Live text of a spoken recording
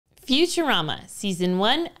Futurama, Season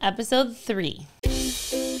 1, Episode 3.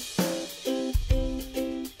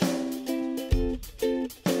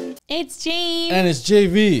 It's James. And it's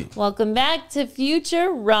JV. Welcome back to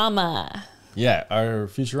Futurama. Yeah, our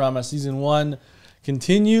Futurama Season 1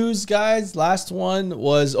 continues, guys. Last one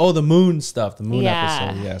was, the moon stuff. The moon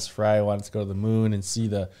episode. Yes, Fry wanted to go to the moon and see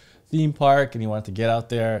the theme park, and he wanted to get out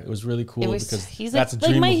there. It was really cool because he's that's like, a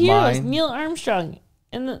dream my of heroes, mine. Neil Armstrong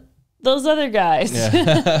and those other guys.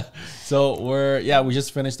 Yeah. So we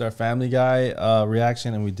just finished our Family Guy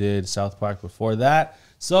reaction, and we did South Park before that.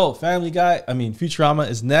 So Futurama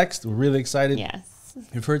is next. We're really excited. Yes.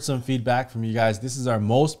 We've heard some feedback from you guys. This is our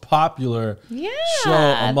most popular show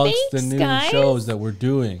amongst the new shows that we're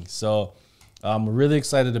doing. So we're really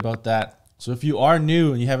excited about that. So if you are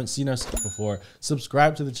new and you haven't seen us before,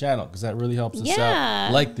 subscribe to the channel because that really helps us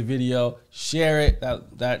out. Like the video, share it.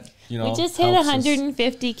 We just hit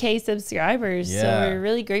 150K subscribers, so we're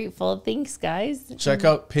really grateful. Thanks, guys. Check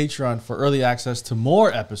out Patreon for early access to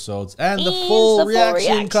more episodes, and the full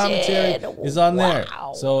reaction commentary is on there.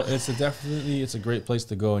 So it's a great place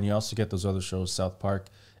to go, and you also get those other shows, South Park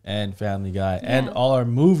and Family Guy, and all our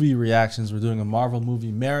movie reactions. We're doing a Marvel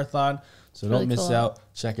movie marathon, so don't miss out.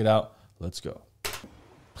 Check it out. Let's go.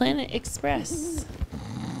 Planet Express.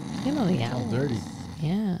 You know the owl. Dirty.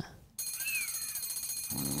 Yeah.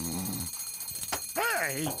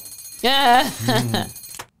 Hey! Yeah.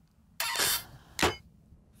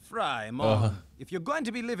 Fry, Mom. If you're going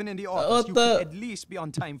to be living in the office, you could at least be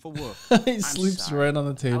on time for work. He sleeps right on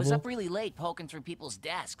the table. I was up really late poking through people's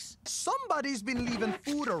desks. Somebody's been leaving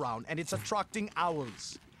food around, and it's attracting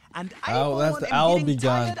owls. And I that's the owl be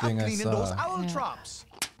gone thing I saw. Those owl traps.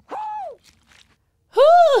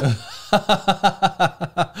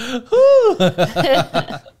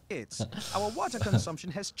 Our water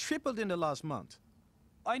consumption has tripled in the last month.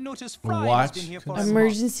 I noticed Fry has been here for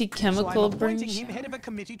emergency so chemical I'm appointing burn. him head of a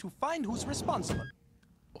committee to find who's responsible.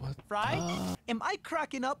 What? Fry, am I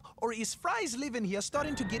cracking up, or is Fry's living here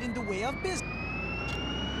starting to get in the way of business?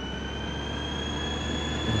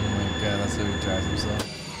 Oh my God, that's how he drives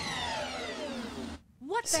himself.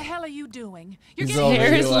 What the hell are you doing? You're He's getting all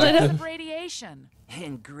hairs lit radioactive. of radiation.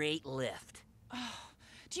 And great lift.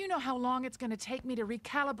 Do you know how long it's going to take me to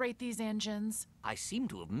recalibrate these engines? I seem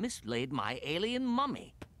to have mislaid my alien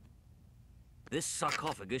mummy. This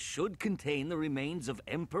sarcophagus should contain the remains of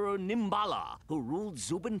Emperor Nimbala, who ruled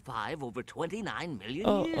Zubin 5 over 29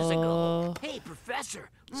 million years ago. Hey, Professor.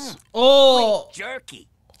 Great jerky.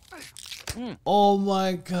 Oh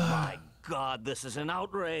my God. My God, this is an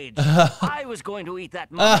outrage. I was going to eat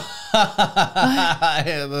that mummy.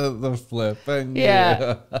 Yeah, the flip.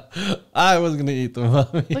 I was going to eat the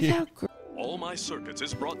mummy. Look how All My Circuits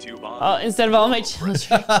is brought to you by instead of all my children.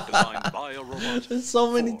 designed by a robot. There's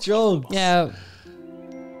so many jokes. Yeah.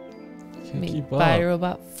 Can't keep By up.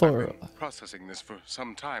 robot for I've been processing this for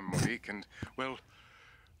some time, Monique, and, well,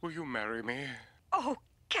 will you marry me? Oh,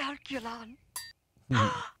 Calculon.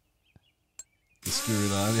 The screw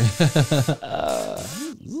on.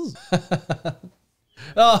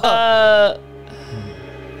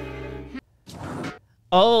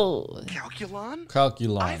 Calculon?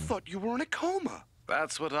 Calculon. I thought you were in a coma.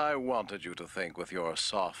 That's what I wanted you to think with your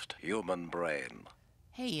soft human brain.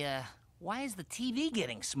 Hey, why is the TV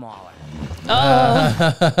getting smaller?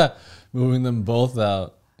 Moving them both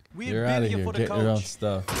out. You're out of here. Get your own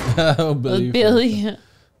stuff. Oh, Billy.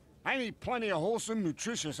 I need plenty of wholesome,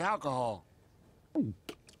 nutritious alcohol.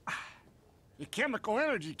 The chemical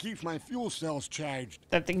energy keeps my fuel cells charged.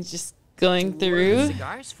 That thing's just going What are through.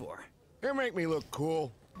 cigars for? They make me look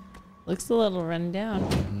cool. Looks a little run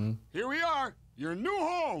down. Here we are, your new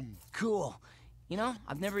home. Cool. You know,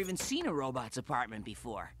 I've never even seen a robot's apartment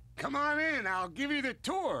before. Come on in, I'll give you the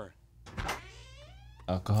tour.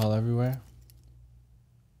 Alcohol everywhere.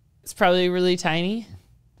 It's probably really tiny.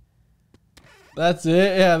 That's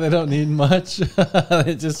it. Yeah, they don't need much.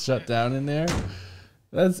 They just shut down in there.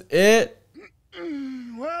 That's it.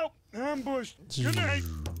 Well, ambushed. Good night.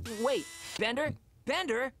 Wait, Bender?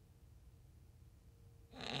 Bender?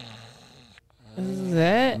 Is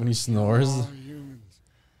that When he snores. All humans.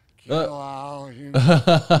 Kill all humans.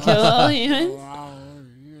 kill all humans? All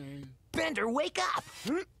humans. Bender, wake up!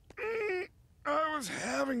 I was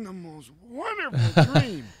having the most wonderful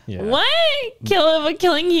dream. Yeah. What?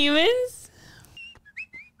 Killing humans?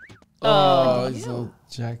 Oh, he's all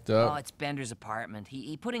jacked Oh, up. it's Bender's apartment.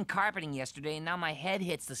 He put in carpeting yesterday, and now my head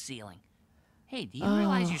hits the ceiling. Hey, do you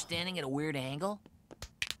realize you're standing at a weird angle?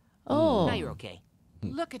 Oh. Now you're okay.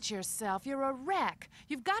 Look at yourself. You're a wreck.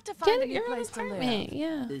 You've got to find Get a new your own place to live. apartment.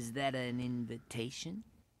 Yeah. Is that an invitation?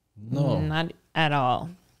 No. Not at all.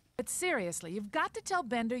 But seriously, you've got to tell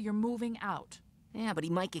Bender you're moving out. Yeah, but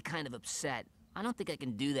he might get kind of upset. I don't think I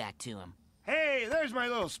can do that to him. Hey, there's my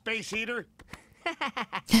little space heater. Oh,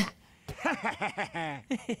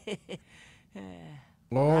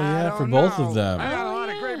 yeah, for both of them. I got a lot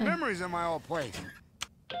of great memories in my old place.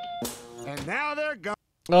 And now they're gone.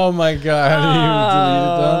 Oh my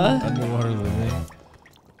God, he deleted them. Underwater living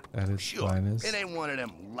at its finest. It ain't one of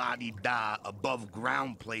them la-di-da above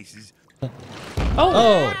ground places.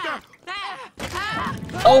 Oh!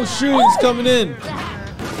 Oh shoot, he's coming in.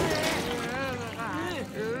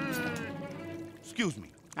 Excuse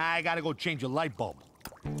me, I gotta go change a light bulb.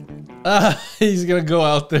 He's gonna go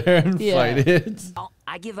out there and fight it. Oh,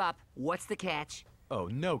 I give up. What's the catch? Oh,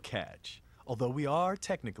 no catch. Although we are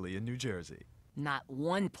technically in New Jersey. Not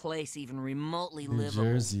one place even remotely New livable.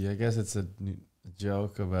 Jersey, I guess it's a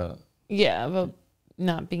joke about... Yeah, about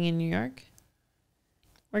not being in New York.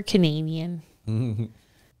 Or Canadian.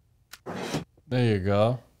 There you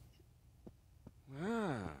go.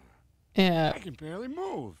 Ah, Yeah. I can barely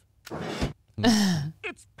move.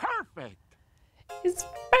 It's perfect. It's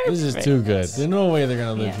perfect. This is too good. There's no way they're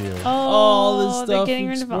gonna live here. Oh, all this stuff they're getting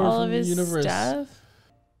rid of all of his universe. stuff.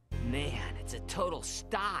 Man, it's a total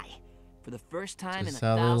sty. For the first time Just in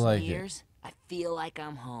how they 1,000 like it. years, I feel like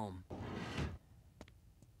I'm home.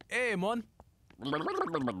 Hey, mon.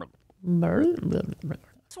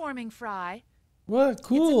 Swarming fry. What? It's a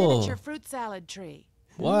Cool. miniature fruit salad tree.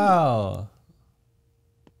 Wow.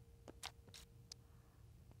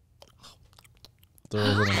 Throws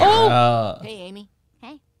it in the mouth. Hey, Amy.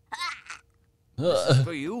 Hey. This is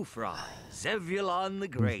for you, Fry. Zebulon the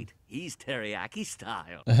Great. He's teriyaki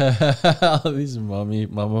style. All these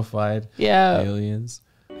mummified Yeah. aliens.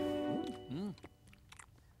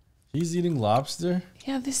 He's eating lobster?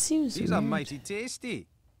 Yeah, this seems These weird. are mighty tasty.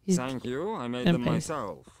 Thank you. I made them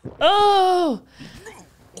myself. Oh!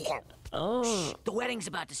 Oh. The wedding's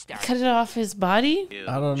about to start. Cut it off his body?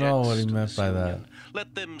 I don't know what he meant by that.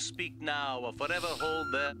 Let them speak now or forever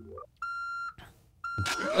hold their...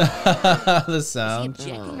 The Is he sound.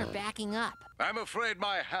 objecting or backing up? I'm afraid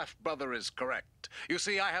my half-brother is correct. You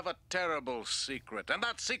see, I have a terrible secret, and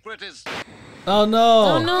that secret is... Oh no!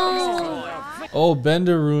 Oh no! Oh,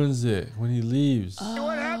 Bender ruins it when he leaves.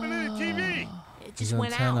 What happened to the TV? It His just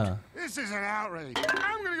went out. antenna. This is an outrage.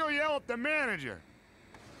 I'm gonna go yell at the manager.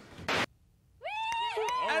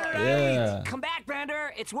 Yeah. Come back,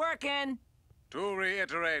 Bender. It's working. To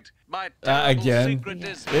reiterate, my terrible Again. secret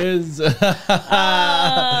is... My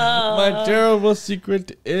terrible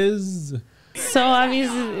secret is... So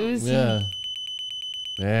obvious it was Yeah.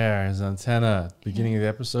 There, his antenna. Beginning of the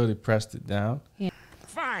episode, he pressed it down.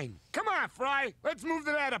 Fine. Come on, Fry. Let's move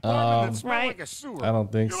to that apartment that smells Right. like a sewer. I don't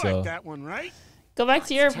think you so. like that one, right? Go back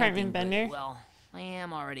to your It's tempting, apartment, but, Bender. Well, I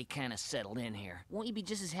am already kind of settled in here. Won't you be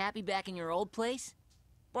just as happy back in your old place?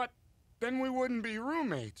 But then we wouldn't be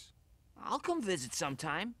roommates. I'll come visit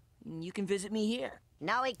sometime. And you can visit me here.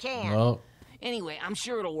 No, he can't. No. Anyway, I'm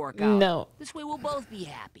sure it'll work out. No. This way we'll both be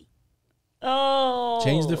happy. Oh.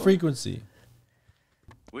 Change the frequency.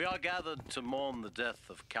 We are gathered to mourn the death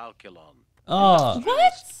of Calculon. Oh.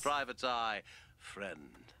 What? Private eye, friend.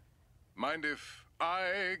 Mind if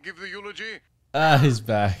I give the eulogy? Ah, he's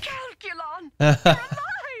back. Calculon! You're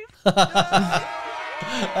alive!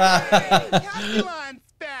 Calculon's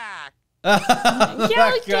back.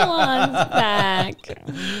 Calculon's back.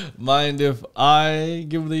 Mind if I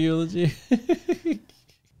give the eulogy?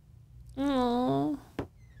 Oh.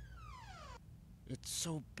 It's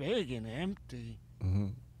so big and empty.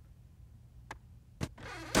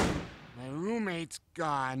 My roommate's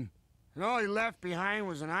gone, and all he left behind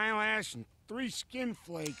was an eyelash and 3 skin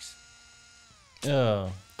flakes.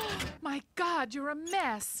 Oh. My God, you're a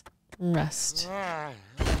mess. Rust. Ah,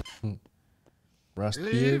 Rust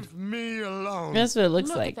beard. leave me alone. That's what it looks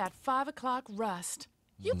Look like. at that 5 o'clock rust.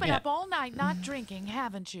 You've been Yeah. up all night not drinking,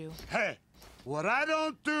 haven't you? Hey, what I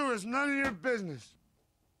don't do is none of your business.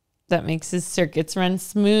 That makes his circuits run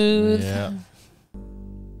smooth. Yeah.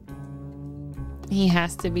 He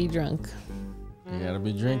has to be drunk. You gotta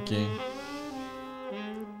be drinking.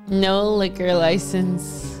 No liquor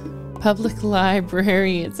license. Public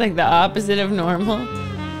library. It's like the opposite of normal.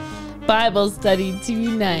 Bible study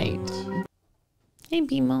tonight. Hey,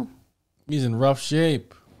 Bimo. He's in rough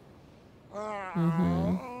shape.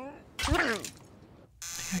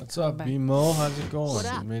 What's up, BMO? How's it going? What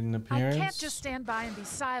up? You made an I appearance? can't just stand by and be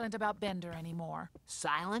silent about Bender anymore.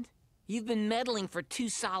 Silent? You've been meddling for 2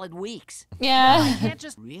 solid weeks. Yeah. Can't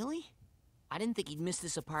just. Really? I didn't think he'd miss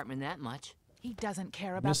this apartment that much. He doesn't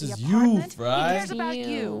care about the Misses you, apartment. Fry. He cares about you,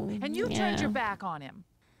 You, and you yeah. turned your back on him.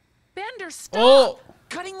 Bender, stop! Oh!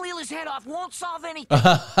 Cutting Leela's head off won't solve anything.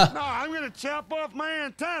 No, I'm gonna chop off my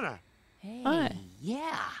antenna. Hey,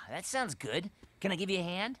 yeah, that sounds good. Can I give you a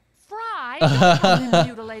hand? Fry, don't let him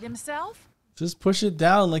mutilate himself. Just push it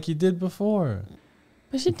down like you did before.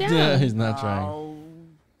 Push it down. Yeah, he's not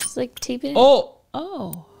trying. Just like tape it in. Oh!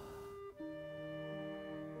 Oh.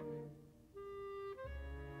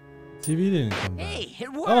 TV didn't come back. Hey,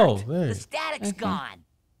 it worked. Oh, there. The static's gone.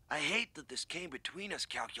 I hate that this came between us,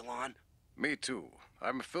 Calculon. Me too.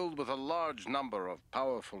 I'm filled with a large number of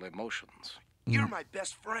powerful emotions. You're my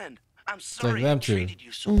best friend. I'm like sorry I them two. treated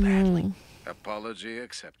you so badly. Apology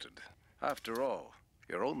accepted. After all,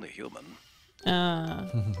 you're only human.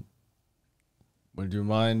 Would you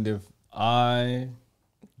mind if I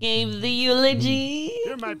Gave the eulogy.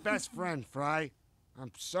 You're my best friend, Fry.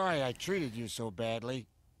 I'm sorry I treated you so badly.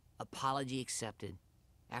 Apology accepted.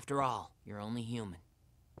 After all, you're only human.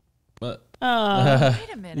 But Oh.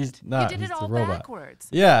 Wait a minute. he's not. You did He's it the all robot. backwards.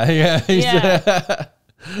 Yeah, yeah.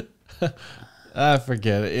 Yeah. I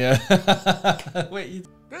forget it. Yeah. Wait.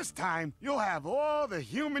 This time, you'll have all the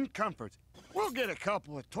human comforts. We'll get a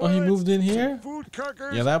couple of Oh, toilets. he moved in here? Food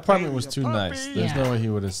cookers. Yeah, that apartment maybe was a too nice. puppy. There's Yeah. no way he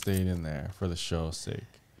would have stayed in there for the show's sake.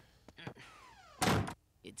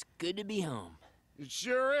 It's good to be home. It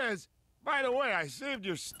sure is. By the way, I saved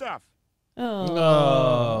your stuff.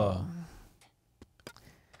 Oh.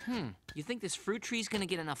 You think this fruit tree's gonna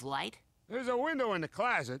get enough light? There's a window in the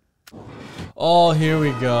closet. Oh, here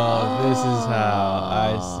we go. This is how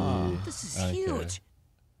I see. This is Okay. huge.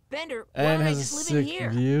 Bender, why And don't I has a just live in sick here?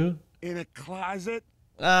 view. In a closet?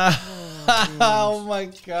 Oh my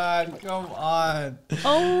God! Come on!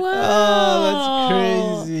 Oh, wow.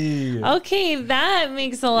 Oh, that's crazy. Okay, that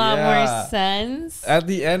makes a lot Yeah. more sense. At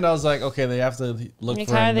the end, I was like, okay, they have to look Like,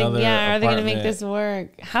 for how are they, another. are they going to make apartment. this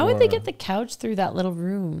work? How would they for- get the couch through that little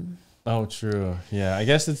room? Oh, true. Yeah, I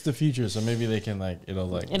guess it's the future, so maybe they can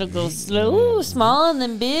it'll It'll go slow, small, and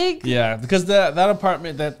then big. Yeah, because that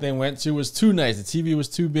apartment that they went to was too nice. The TV was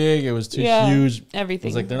too big. It was too Yeah, huge. everything.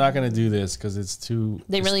 It's like they're not gonna do this because it's too.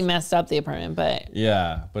 They really messed up the apartment, but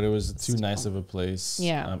Yeah, but it was too nice of a place.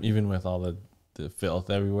 Yeah. Even with all the filth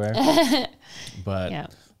everywhere. But yeah.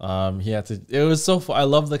 he had to. It was so fun. I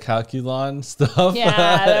love the Calculon stuff. Yeah,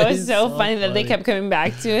 that was It's so funny that they funny. kept coming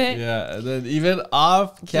back to it. Yeah, and then even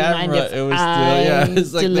off Do you mind camera, if it was still I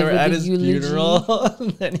it's like they were deliver at the his eulogy? funeral.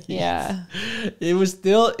 And then Yeah. it was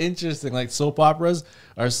still interesting. Like soap operas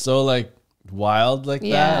are so wild like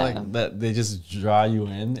Yeah. that, like that they just draw you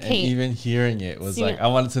in. And Okay. even hearing it was See, I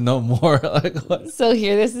wanted to know more. Like what? So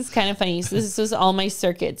here, this is kind of funny. So this was All My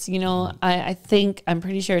Circuits. You know, I'm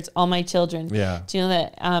pretty sure it's All My Children. Yeah. Do you know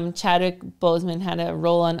that Chadwick Boseman had a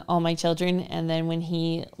role on All My Children, and then when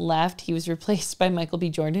he left, he was replaced by Michael B.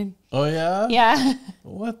 Jordan. Oh yeah. Yeah.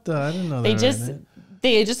 What the? I didn't know They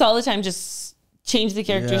that. just all the time just change the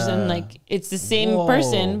characters and Yeah. it's the same Whoa.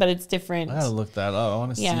 person, but it's different. I gotta look that up. I want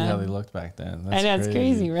to see Yeah. how they looked back then. I know, it's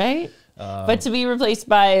crazy, right? Um, But to be replaced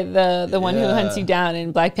by the one who hunts yeah. you down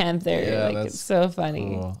in Black Panther, Yeah, it's so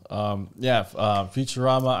funny. Cool.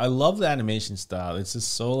 Futurama. I love the animation style. It's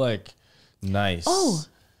just so nice. Oh,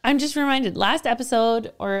 I'm just reminded. Last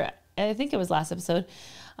episode, or I think it was last episode,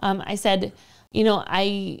 I said,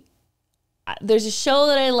 there's a show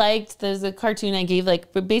that I liked. There's a cartoon I gave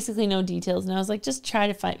but basically no details, and I was like, just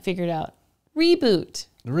try to figure it out. Reboot.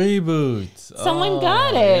 Reboot. Someone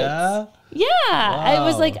got it. Yeah. Yeah, I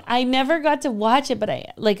was Wow. like, I never got to watch it, but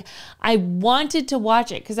I wanted to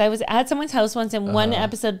watch it because I was at someone's house once and one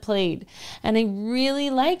episode played, and I really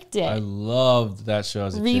liked it. I loved that show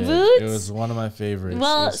as a kid. Reboots? It was one of my favorites.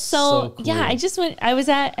 Well, It was so cool. yeah, I just went. I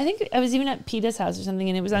think I was even at Peta's house or something,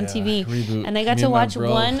 and it was on Yeah, TV, Reboot. and I got Me to and my watch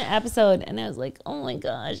bro. one episode, and I was like, oh my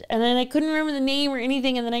gosh, and then I couldn't remember the name or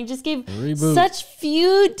anything, and then I just gave Reboot. such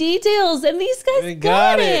few details, and these guys They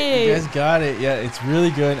got You it. guys got it. Yeah, it's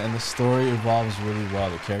really good, and the story evolves really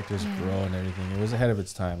well. The characters grow and everything. It was ahead of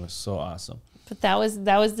its time. It was so awesome. But that was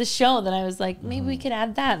the show that I was like, maybe we could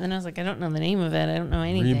add that. And then I was like, I don't know the name of it. I don't know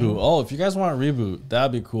anything. Reboot. Oh, if you guys want a reboot,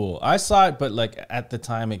 that'd be cool. I saw it, but at the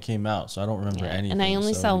time it came out, so I don't remember anything. And I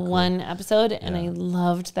only so saw it'd be cool. one episode, and Yeah. I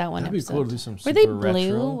loved that one That'd be episode. cool to do some Were they super blue?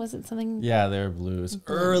 retro. Was it something? Yeah, they're blue. It's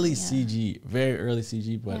early CG, very early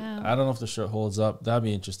CG, but Yeah. I don't know if the show holds up. That'd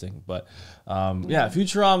be interesting. But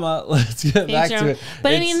Futurama. Let's get back to it.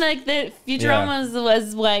 But It's- the Futurama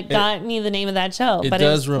was what got me the name of that show. It but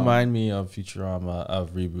does was cool. remind me of Futurama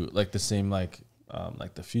of Reboot, the same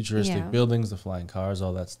the futuristic Yeah. buildings, the flying cars,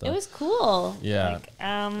 all that stuff. It was cool. Yeah.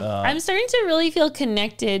 I'm starting to really feel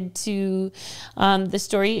connected to the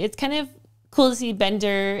story. It's kind of cool to see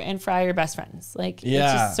Bender and Fry are best friends. Like, it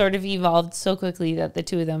just sort of evolved so quickly that the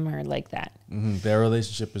two of them are like that. Their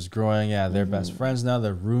relationship is growing. Yeah, they're best friends now.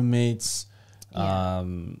 They're roommates.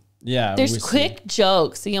 There's quick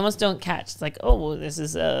jokes so you almost don't catch. It's like, oh, this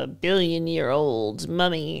is a billion-year-old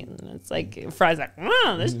mummy. And it's like, Fry's like,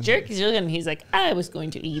 oh, this jerk is really good. And he's like, I was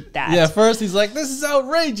going to eat that. Yeah, first he's like, this is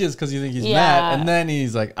outrageous because you think he's mad. And then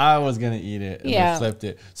he's like, I was going to eat it. And they flipped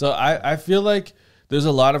it. So I feel like there's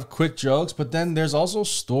a lot of quick jokes, but then there's also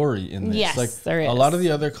story in this. Yes, like, there is. A lot of the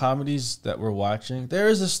other comedies that we're watching, there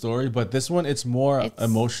is a story, but this one, it's more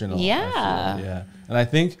emotional. Yeah. And I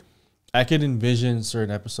think I could envision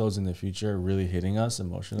certain episodes in the future really hitting us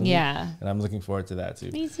emotionally. Yeah. And I'm looking forward to that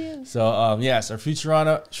too. Me too. So, yes, our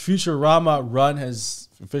Futurama run has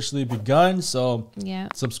officially begun. So,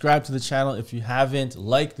 subscribe to the channel if you haven't.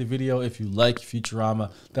 Like the video if you like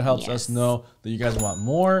Futurama. That helps us know that you guys want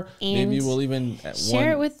more. And maybe we'll even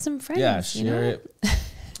share it with some friends. Yeah, share it.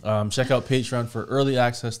 Check out Patreon for early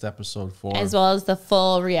access to episode 4. As well as the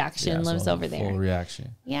full reaction lives over there. Full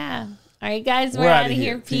reaction. Yeah. All right, guys, we're out of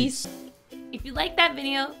here. Peace. If you like that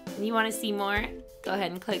video and you want to see more, go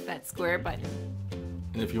ahead and click that square button.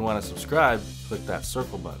 And if you want to subscribe, click that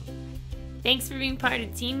circle button. Thanks for being part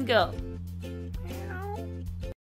of Team Go.